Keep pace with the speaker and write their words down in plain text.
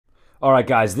All right,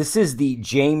 guys, this is the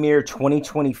JMIERR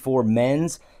 2024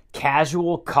 men's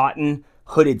casual cotton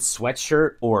hooded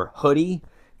sweatshirt or hoodie.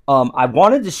 I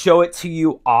wanted to show it to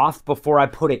you off before I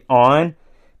put it on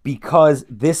because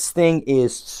this thing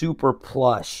is super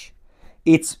plush.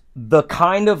 It's the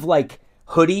kind of like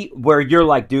hoodie where you're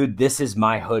like, dude, this is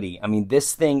my hoodie. I mean,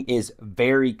 this thing is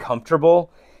very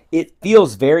comfortable. It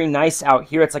feels very nice out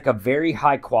here. It's like a very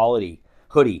high quality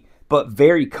hoodie, but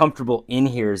very comfortable in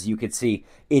here, as you can see.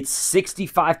 It's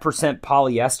 65%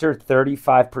 polyester,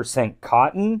 35%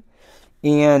 cotton,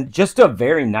 and just a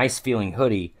very nice feeling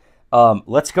hoodie.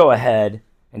 Let's go ahead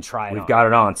and try it on. We've got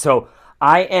it on. So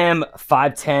I am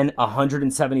 5'10",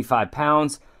 175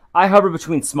 pounds. I hover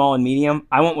between small and medium.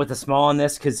 I went with the small on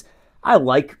this because I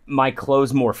like my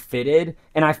clothes more fitted,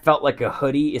 and I felt like a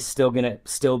hoodie is still gonna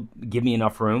give me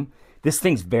enough room. This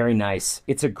thing's very nice.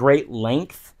 It's a great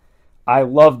length. I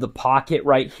love the pocket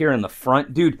right here in the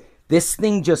front. Dude, this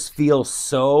thing just feels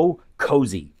so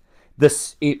cozy.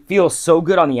 It feels so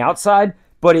good on the outside,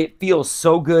 but it feels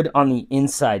so good on the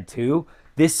inside too.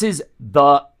 This is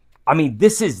the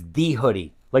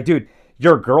hoodie. Like, dude,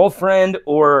 your girlfriend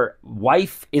or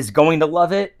wife is going to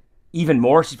love it even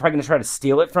more. She's probably going to try to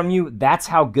steal it from you. That's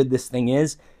how good this thing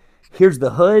is. Here's the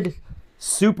hood.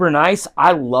 Super nice.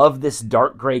 I love this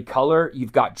dark gray color.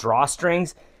 You've got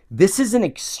drawstrings. This is an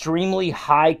extremely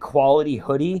high quality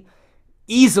hoodie.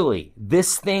 Easily,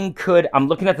 this thing could, I'm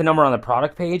looking at the number on the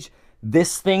product page,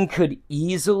 this thing could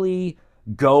easily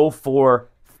go for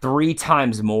 3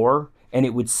 times more and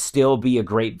it would still be a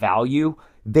great value.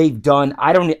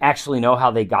 I don't actually know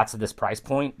how they got to this price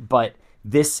point, but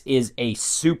this is a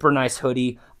super nice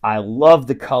hoodie. I love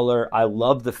the color. I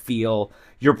love the feel.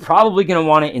 You're probably going to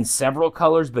want it in several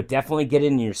colors, but definitely get it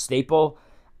in your staple.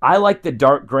 I like the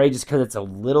dark gray just because it's a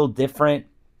little different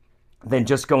than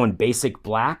just going basic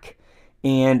black,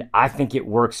 and I think it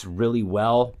works really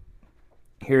well.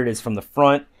 Here it is from the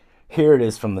front. Here it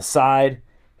is from the side.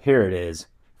 Here it is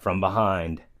from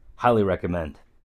behind. Highly recommend.